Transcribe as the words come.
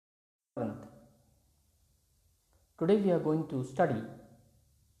7th. Today we are going to study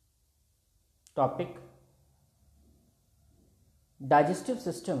topic digestive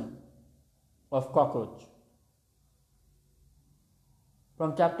system of cockroach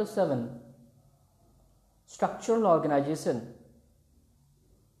from chapter 7 structural organization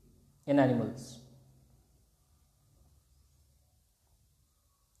in animals.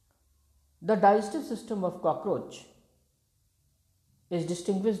 The digestive system of cockroach is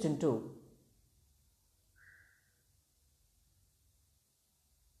distinguished into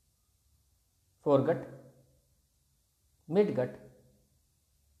foregut, midgut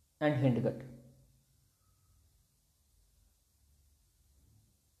and hindgut.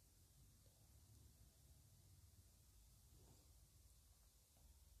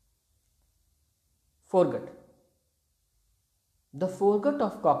 Foregut. The foregut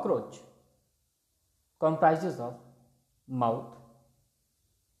of cockroach comprises of mouth,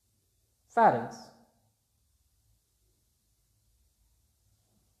 pharynx,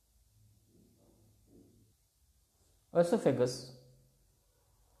 esophagus,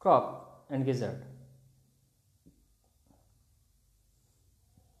 crop and gizzard.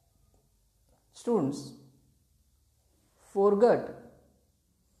 Students, foregut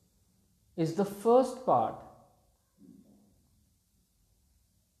is the first part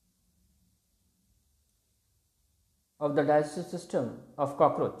of the digestive system of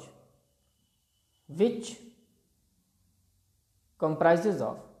cockroach, which comprises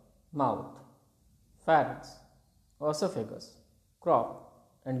of mouth, pharynx, esophagus, crop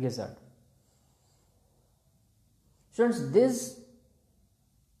and gizzard. Students, these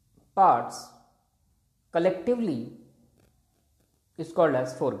parts collectively is called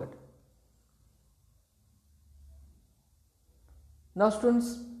as foregut. Now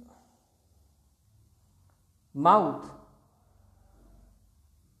students, mouth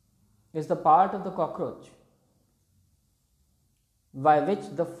is the part of the cockroach by which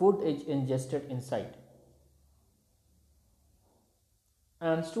the food is ingested inside.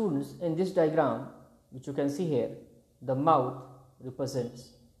 And students, in this diagram which you can see here, the mouth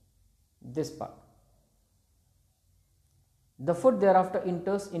represents this part. The food thereafter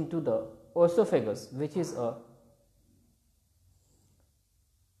enters into the esophagus, which is a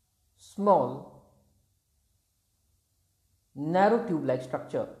small narrow tube like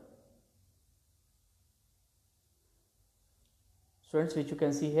structure, students, which you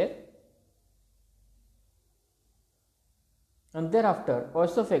can see here, and thereafter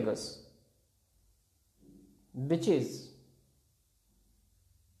esophagus, which is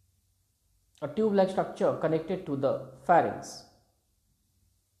a tube like structure connected to the pharynx.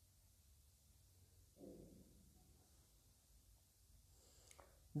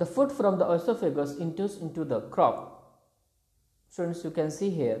 The food from the esophagus enters into the crop. Students, you can see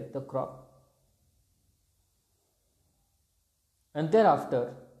here the crop, and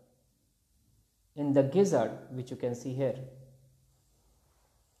thereafter in the gizzard, which you can see here.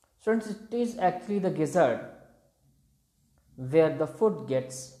 Students, it is actually the gizzard where the food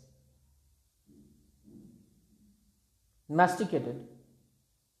gets masticated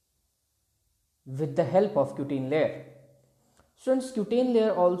with the help of cutine layer. Students, cutine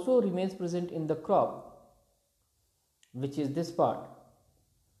layer also remains present in the crop, which is this part,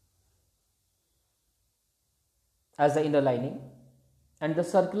 as the inner lining, and the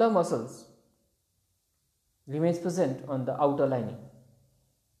circular muscles remains present on the outer lining.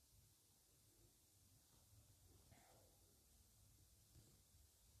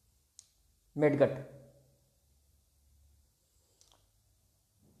 Midgut.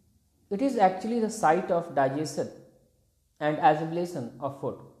 It is actually the site of digestion and assimilation of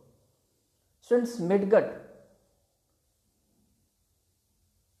food. Students, midgut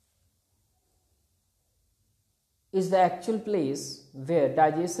is the actual place where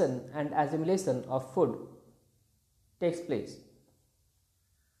digestion and assimilation of food takes place,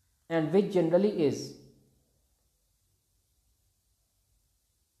 and which generally is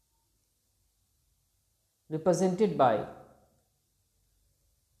represented by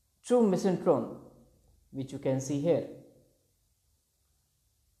true mesenteron, which you can see here.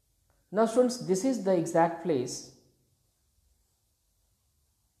 Now students, this is the exact place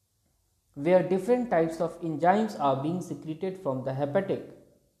where different types of enzymes are being secreted from the hepatic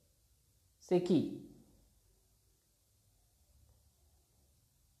sacchi,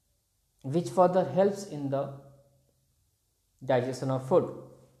 which further helps in the digestion of food.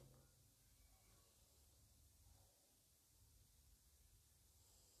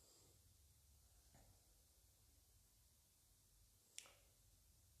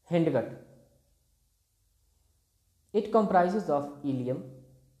 Hindgut. It comprises of ileum,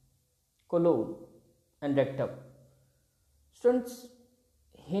 colon and rectum. Students,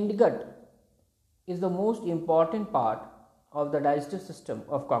 hindgut is the most important part of the digestive system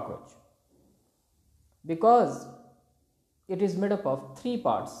of cockroach because it is made up of three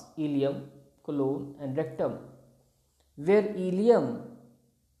parts: ileum, colon and rectum, where ileum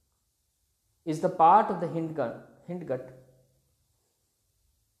is the part of the hindgut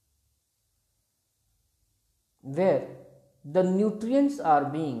where the nutrients are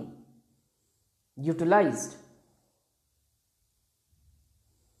being utilized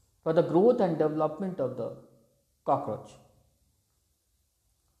for the growth and development of the cockroach.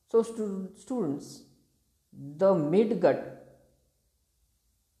 So students, the midgut,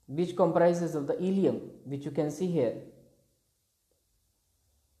 which comprises of the ileum, which you can see here,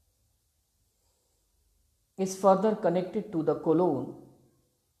 is further connected to the colon,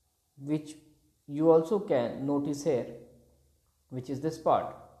 which you also can notice here, which is this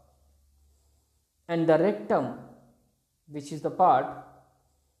part, and the rectum, which is the part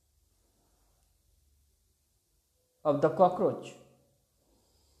of the cockroach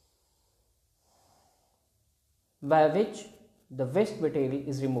by which the waste material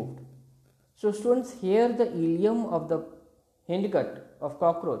is removed. So students, here the ileum of the hindgut of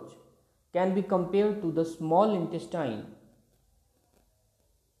cockroach can be compared to the small intestine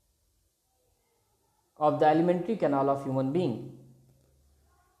of the alimentary canal of human being,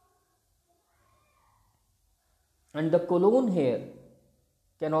 and the colon here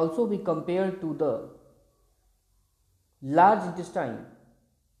can also be compared to the large intestine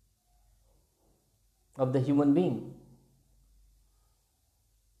of the human being.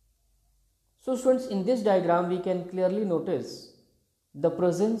 So students, in this diagram we can clearly notice the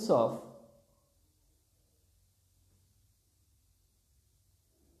presence of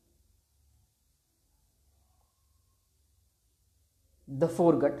the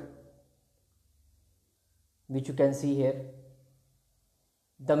foregut, which you can see here,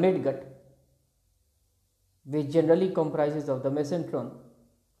 the midgut, which generally comprises of the mesenteron,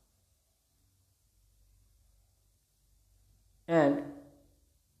 and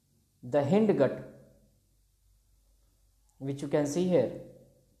the hindgut, which you can see here,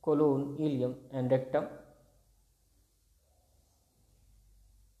 colon, ileum and rectum.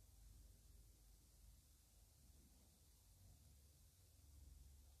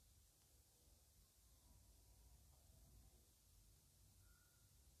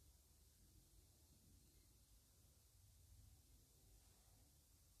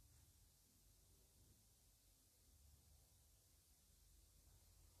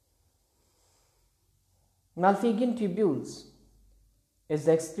 Malpighian tubules is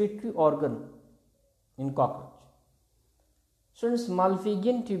the excretory organ in cockroach. Since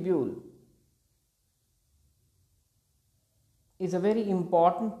Malpighian tubule is a very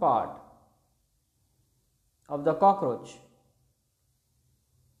important part of the cockroach,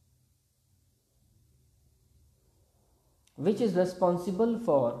 which is responsible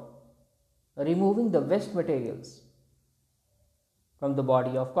for removing the waste materials from the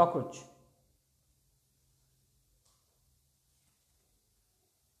body of cockroach.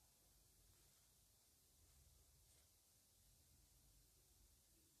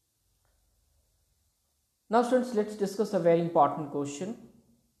 Now students, let's discuss a very important question.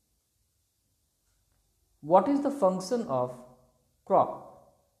 What is the function of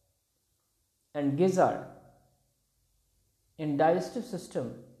crop and gizzard in digestive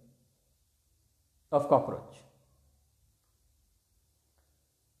system of cockroach?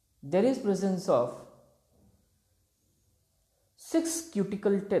 There is presence of 6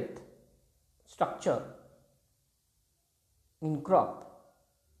 cuticle teeth structure in crop,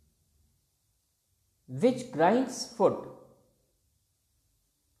 which grinds food,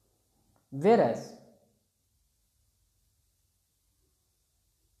 whereas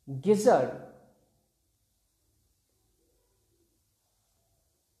gizzard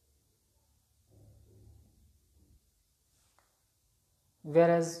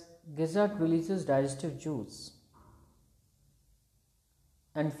releases digestive juice,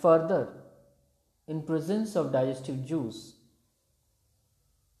 and further, in presence of digestive juice,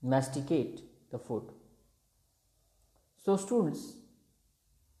 masticate the food. So students,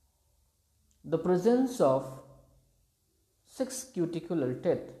 the presence of 6 cuticular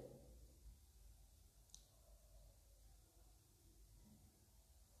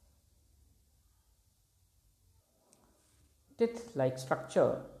teeth like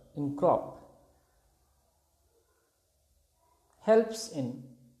structure in crop helps in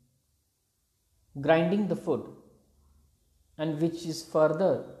grinding the food, and which is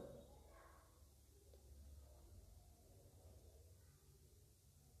further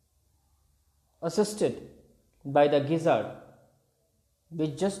assisted by the gizzard,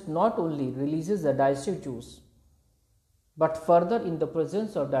 which just not only releases the digestive juice but further, in the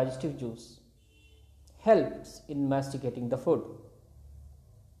presence of digestive juice, helps in masticating the food.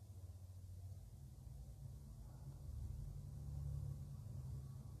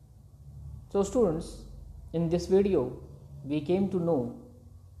 So students, in this video we came to know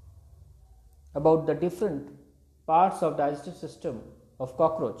about the different parts of digestive system of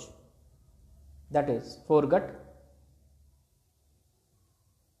cockroach, that is foregut,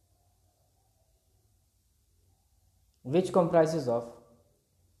 which comprises of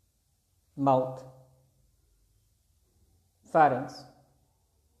mouth, pharynx,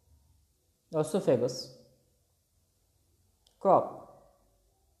 esophagus, crop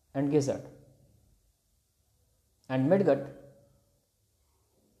and gizzard, and midgut,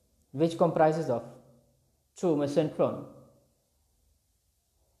 which comprises of two mesenteron,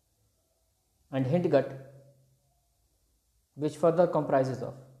 and hindgut, which further comprises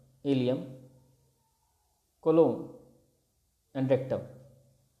of ileum, colon and rectum.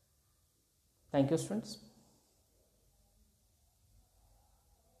 Thank you, students.